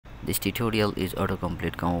This tutorial is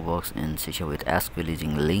autocomplete ComoBox in C# with SQL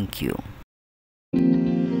using Linq.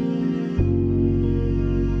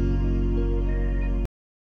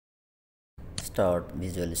 Start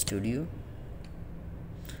Visual Studio.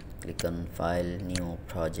 Click on File, New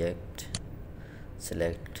Project.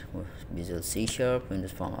 Select Visual C#,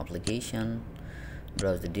 Windows Form Application.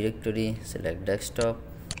 Browse the directory. Select Desktop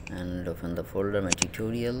and open the folder My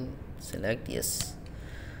Tutorial. Select Yes.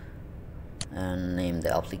 And name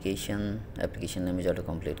the application name is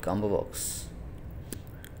AutoComplete ComboBox.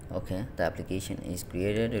 Okay, the application is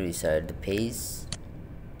created. Resize the page.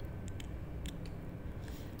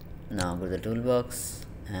 Now go to the toolbox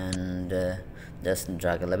and just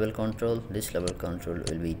drag a label control. This label control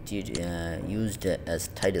will be used as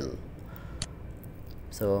title.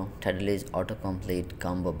 So title is AutoComplete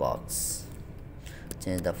ComboBox.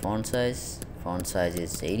 Change the font size. Font size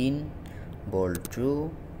is 18. Bold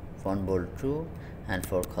true. Font bold true, and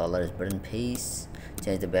for color is button page.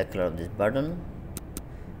 Change the back color of this button.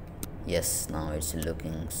 Yes, now it's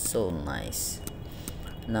looking so nice.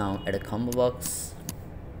 Now add a combo box.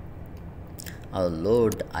 I'll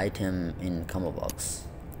load item in combo box.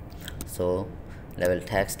 So label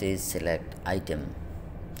text is select item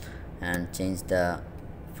and change the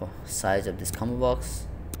size of this combo box.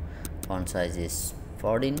 Font size is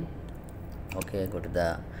 14. Okay, go to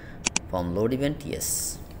the form load event.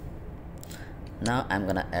 Yes. Now I'm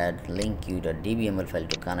gonna add Linq.dbml file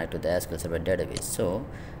to connect to the SQL Server database. So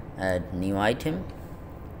add new item,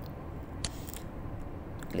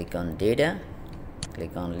 click on data,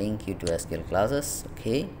 click on Linq to SQL classes.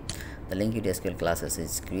 Okay, the Linq to SQL classes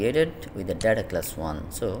is created with the data class 1.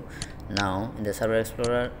 So now in the Server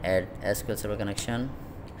Explorer, add SQL Server connection.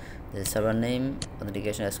 The server name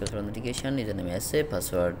authentication, SQL Server authentication, username SA,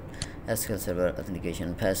 password SQL Server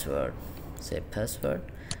authentication password. Save password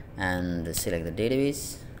and select the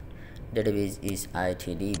database. Database is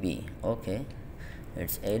ITDB. Okay,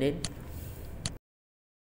 it's added.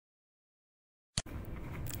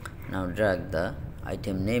 Now drag the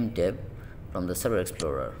item name tab from the Server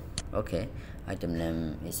Explorer. Okay, item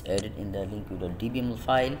name is added in the Linq.dbml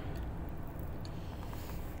file.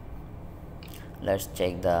 Let's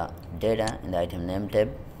check the data in the item name tab.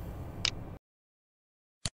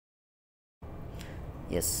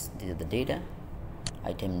 Yes, these are the data.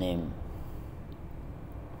 Item name.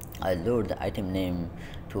 I load the item name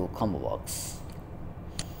to ComoBox.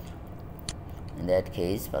 In that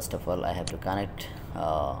case, first of all, I have to connect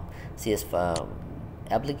CS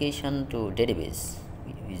application to database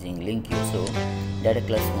using Linq. So data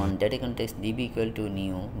class 1 data context db equal to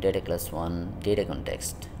new data class 1 data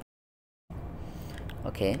context.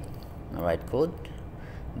 Okay, now write code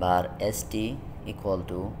bar st equal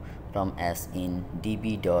to from s in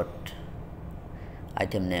db dot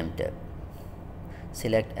item name tab.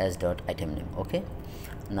 Select as dot item name. Okay,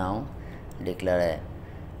 now declare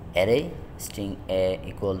a array string a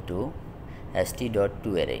equal to st dot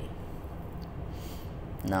to array.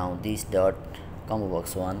 Now this dot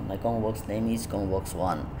ComoBox 1, my ComoBox name is ComoBox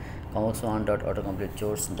 1. ComoBox 1 dot autocomplete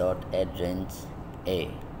source dot add range a.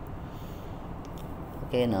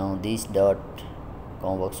 Okay, now this dot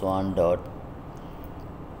ComoBox 1 dot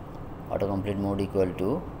autocomplete mode equal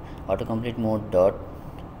to autocomplete mode dot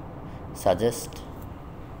suggest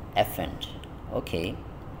append. Okay,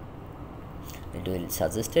 it will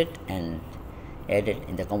suggest it and add it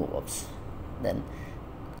in the combo box. Then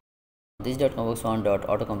this dot ComoBox 1 dot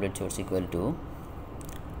autocomplete source equal to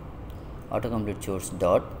autocomplete source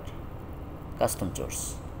dot custom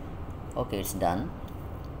source. Okay, it's done.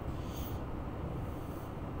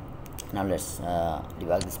 Now let's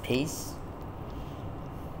debug this page.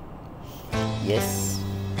 Yes,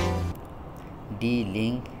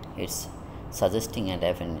 d-link, it's suggesting and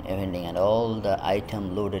appending and all the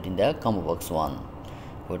item loaded in the ComoBox 1.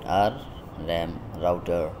 Put R, RAM,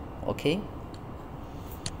 router. Okay,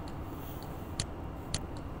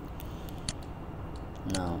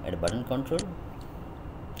 now add a button control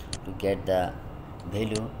to get the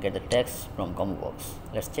value, get the text from ComoBox.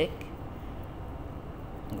 Let's check.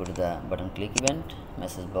 Go to the button click event,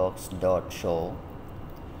 message box dot show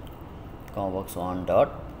ComoBox 1 dot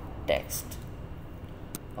text.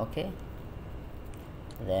 Okay,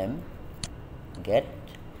 RAM get.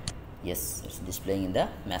 Yes, it's displaying in the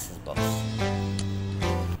message box.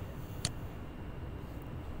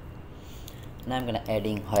 Now I'm gonna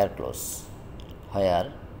adding where clause.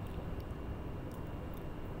 Where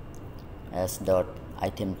s dot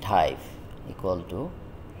item type equal to,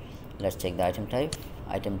 let's check the item type.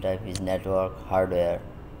 Item type is network hardware.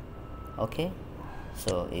 Okay,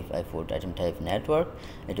 So if I put item type network,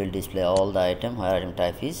 it will display all the item where item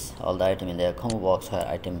type is all the item in the ComoBox where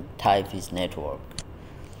item type is network.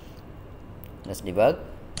 Let's debug.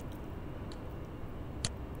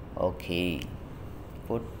 Okay,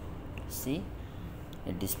 put see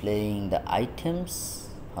it displaying the items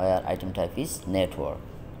where item type is network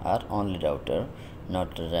or only router,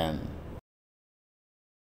 not RAM.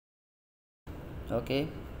 Okay,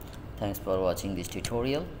 thanks for watching this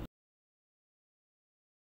tutorial.